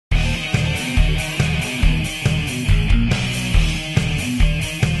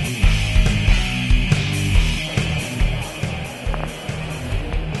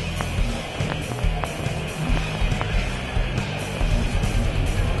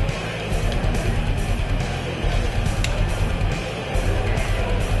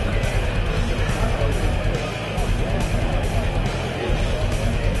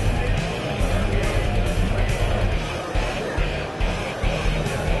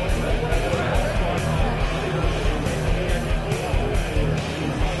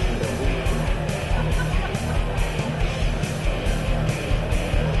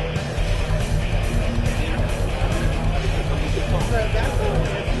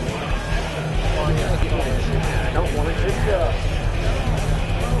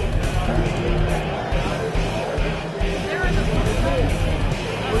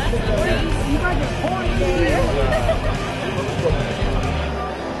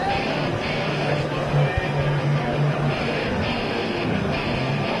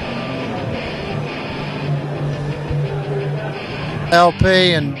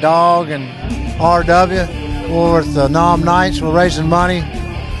LP and Dog and RW. We're with the Nom Knights. We're raising money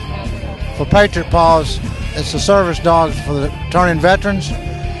for Patriot Paws. It's the service dogs for the returning veterans.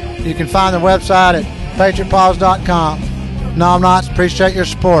 You can find the website at patriotpaws.com. Nom Knights, appreciate your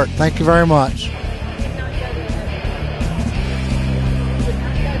support. Thank you very much.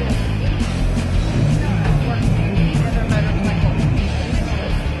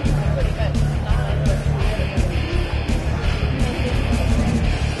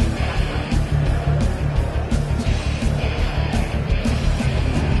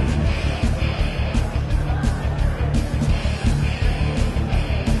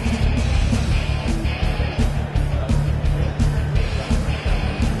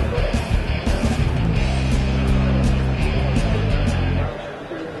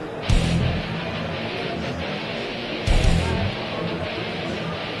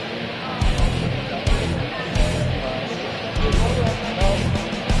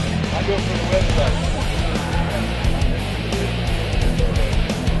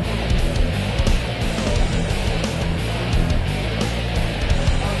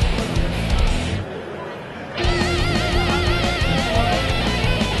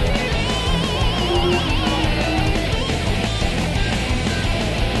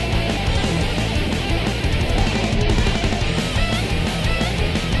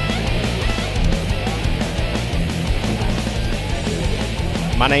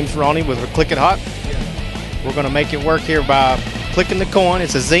 My name's Ronnie with Click It Hot. We're going to make it work here by clicking the coin.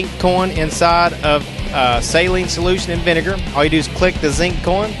 It's a zinc coin inside of saline solution and vinegar. All you do is click the zinc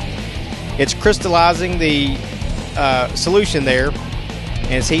coin. It's crystallizing the solution there,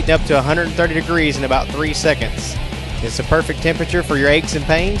 and it's heating up to 130 degrees in about 3 seconds. It's a perfect temperature for your aches and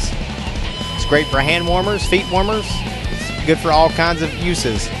pains. It's great for hand warmers, feet warmers. It's good for all kinds of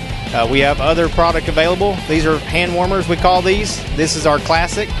uses. We have other product available. These are hand warmers, we call these. This is our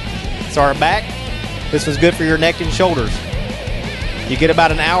classic. It's our back. This one's good for your neck and shoulders. You get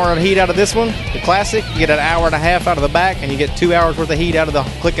about an hour of heat out of this one, the classic. You get an hour and a half out of the back, and you get 2 hours worth of heat out of the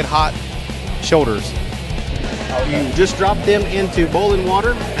Click It Hot shoulders. You just drop them into boiling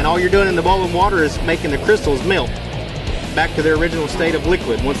water, and all you're doing in the boiling water is making the crystals melt back to their original state of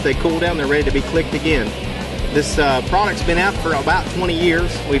liquid. Once they cool down, they're ready to be clicked again. This product's been out for about 20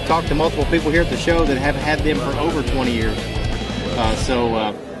 years. We've talked to multiple people here at the show that have had them for over 20 years. It's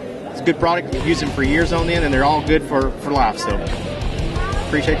a good product. We've used them for years on end, and they're all good for life. So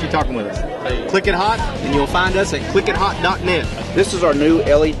appreciate you talking with us. Click It Hot, and you'll find us at clickithot.net. This is our new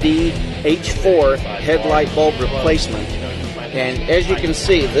LED H4 headlight bulb replacement. And as you can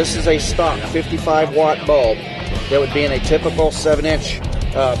see, this is a stock 55 watt bulb that would be in a typical 7-inch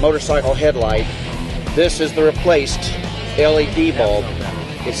motorcycle headlight. This is the replaced LED bulb.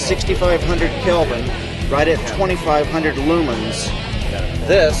 It's 6500 Kelvin, right at 2500 lumens.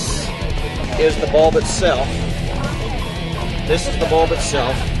 This is the bulb itself. This is the bulb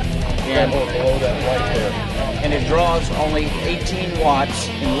itself. And it draws only 18 watts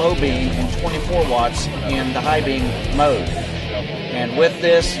in low beam and 24 watts in the high beam mode. And with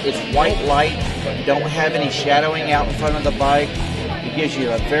this, it's white light. You don't have any shadowing out in front of the bike. It gives you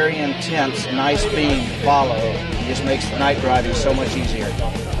a very intense, nice beam follow. It just makes night driving so much easier.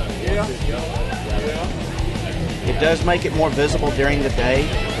 It does make it more visible during the day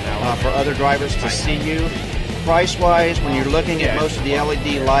for other drivers to see you. Price-wise, when you're looking at most of the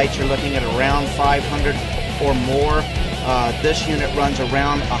LED lights, you're looking at around $500 or more. This unit runs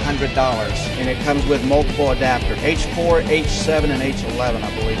around $100, and it comes with multiple adapters, H4, H7, and H11,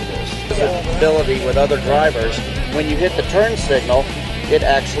 I believe it is. Visibility with other drivers, when you hit the turn signal, it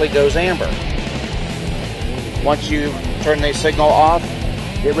actually goes amber. Once you turn the signal off,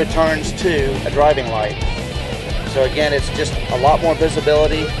 it returns to a driving light. So again, it's just a lot more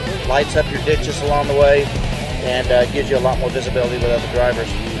visibility, lights up your ditches along the way, and gives you a lot more visibility with other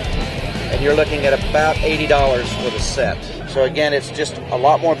drivers. And you're looking at about $80 for the set. So again, it's just a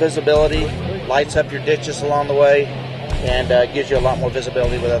lot more visibility, lights up your ditches along the way, and gives you a lot more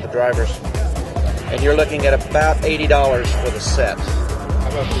visibility with other drivers. And you're looking at about $80 for the set. How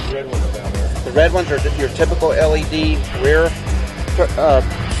about these red ones down there? The red ones are your typical LED rear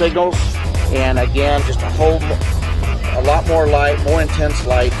signals, and again, just a lot more light, more intense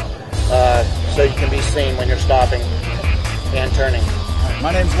light, so you can be seen when you're stopping and turning.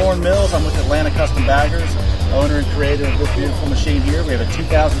 My name's Lauren Mills. I'm with Atlanta Custom Baggers, owner and creator of this beautiful machine here. We have a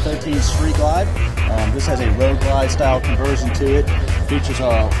 2013 Street Glide. This has a road glide style conversion to it. Features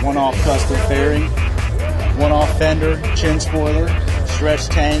a one-off custom fairing, one-off fender, chin spoiler, stretch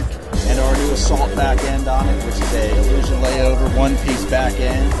tank, and our new assault back end on it, which is a illusion layover, one-piece back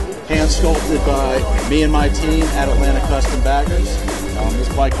end. hand sculpted by me and my team at Atlanta Custom Baggers.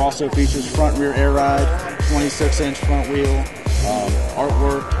 This bike also features front and rear air ride, 26-inch front wheel,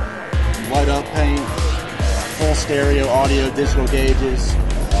 artwork, light up paint, full stereo, audio, digital gauges.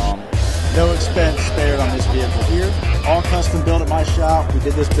 No expense spared on this vehicle here. All custom built at my shop. We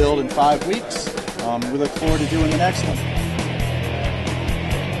did this build in 5 weeks. We look forward to doing the next one.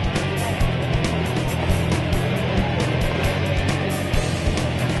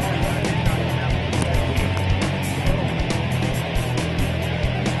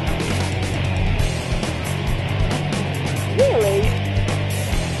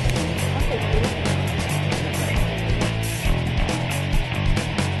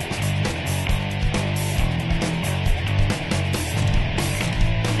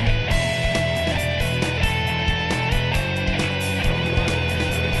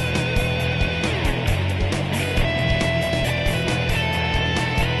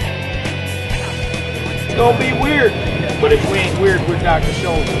 It's gonna be weird, but if we ain't weird, we're Dr.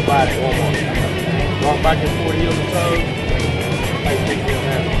 Scholl's and buy it one more. Walk back and 40 years of time. Hey, big deal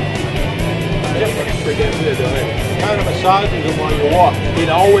now. That's pretty damn good, don't it? Kind of massages them while you walk. It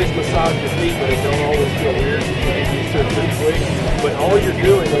always massages your feet, but it don't always feel weird. You get used to it pretty quick. But all you're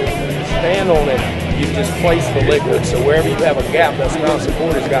doing is when you stand on it, you just place the liquid. So wherever you have a gap, that ground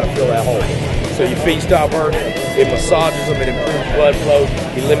supporter's got to fill that hole. So your feet stop hurting. It massages them. It improves blood flow.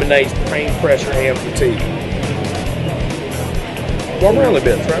 Eliminates pain, pressure, and fatigue. Go around a little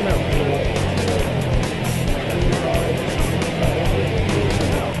bit. Try them out.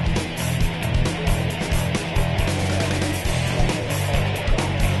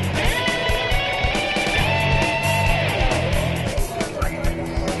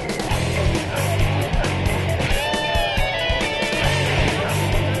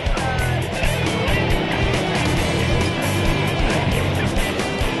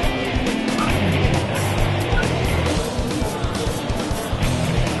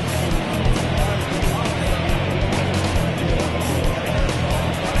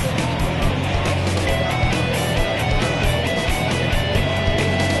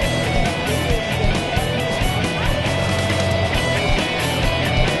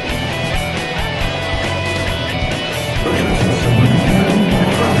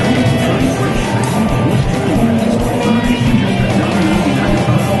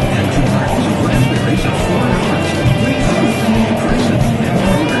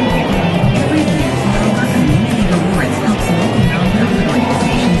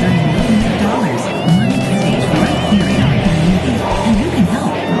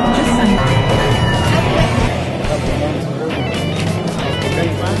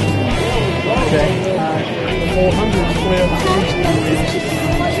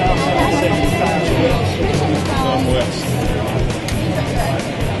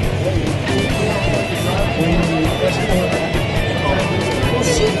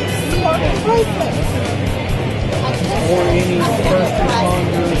 Or any first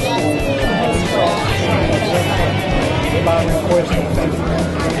responders or by request of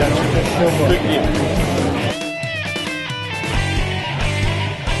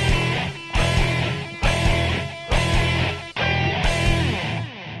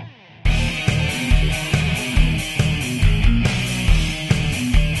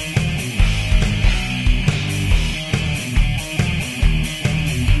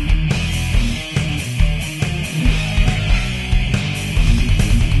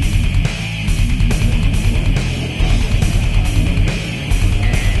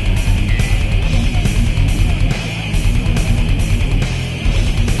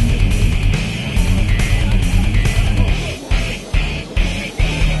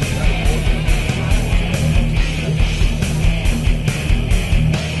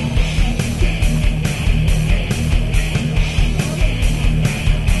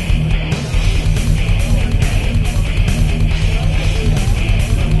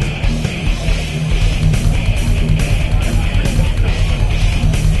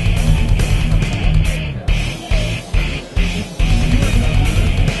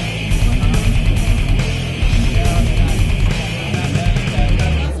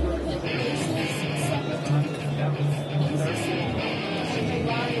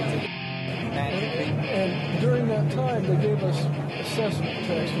time, they gave us assessment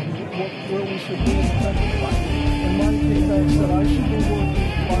tests on where we should be in the country. And mine came back and said I should be working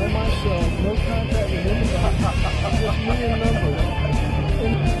by myself, no contact with anybody, just me and numbers.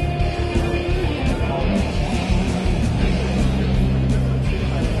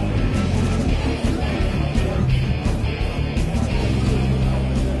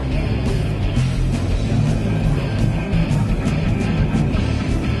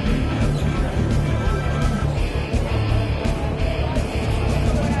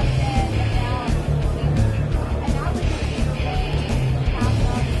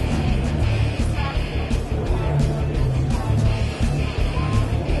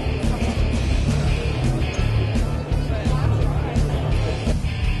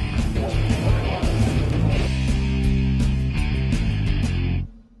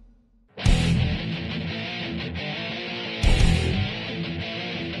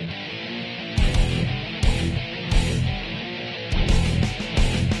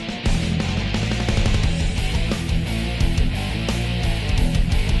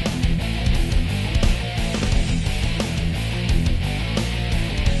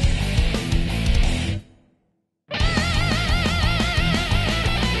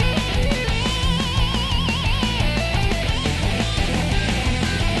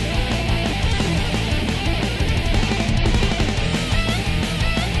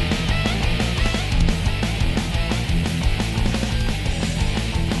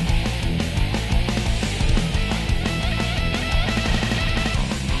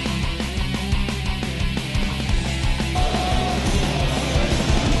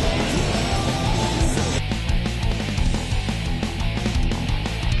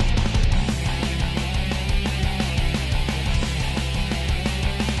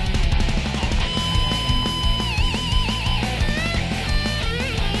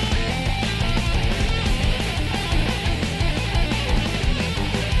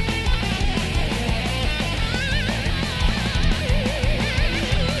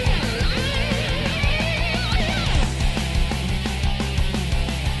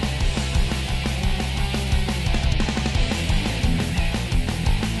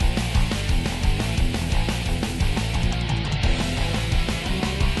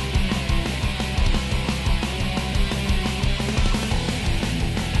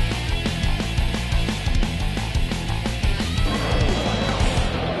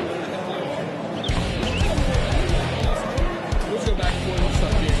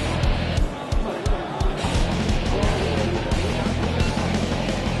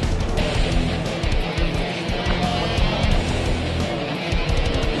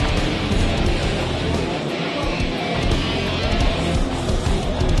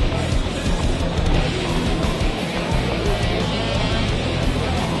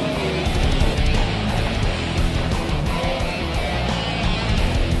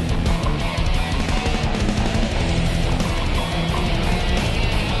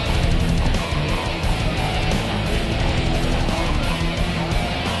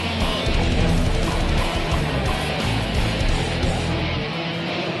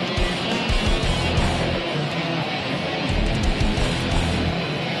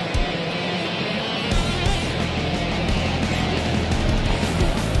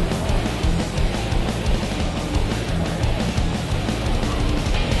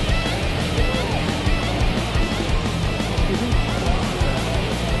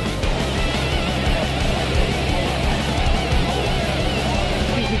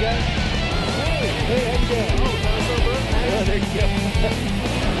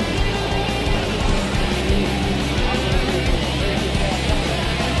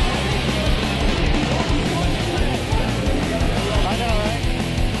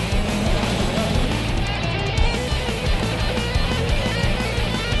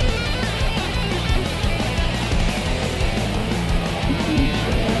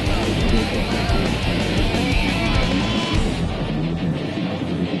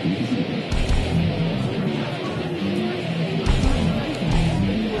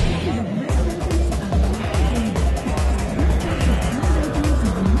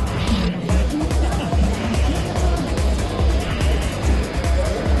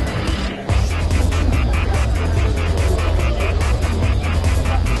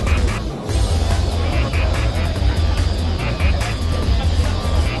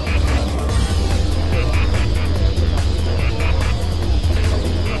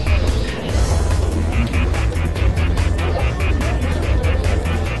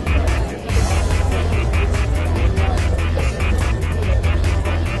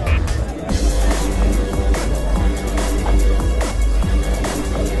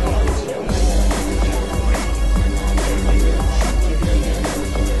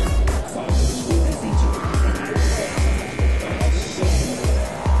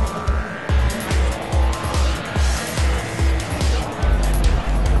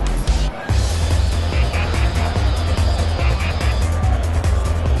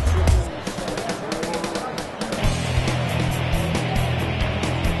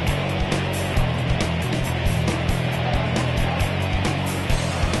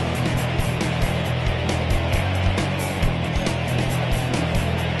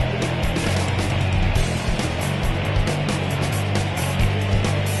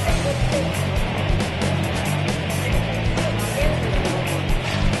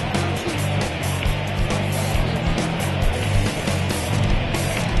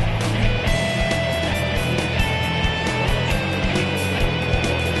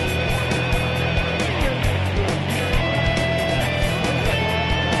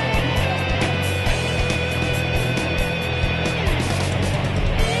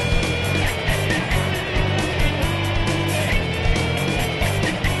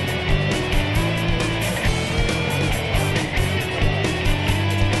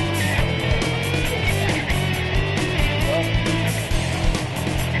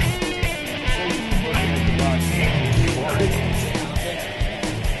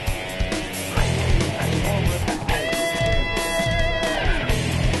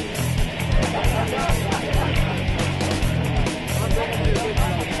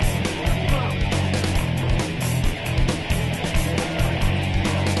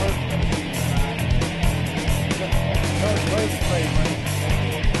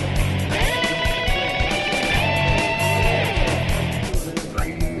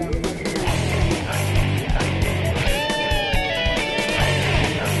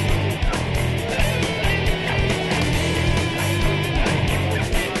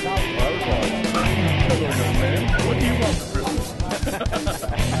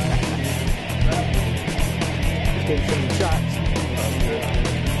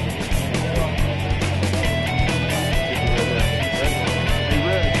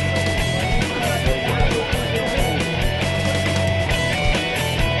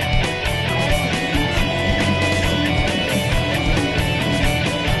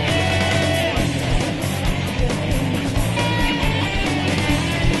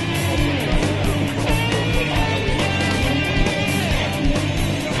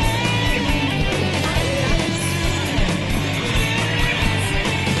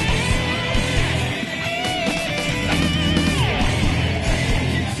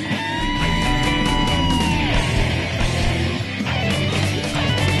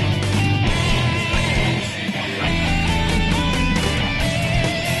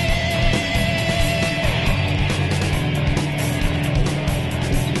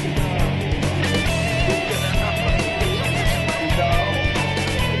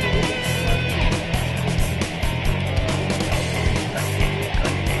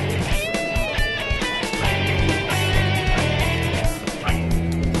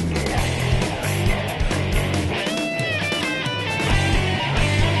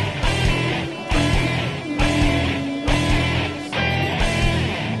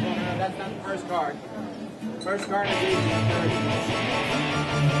 First card. First card I gave you 30.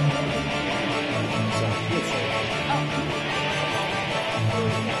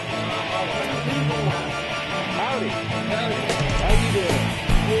 Howdy.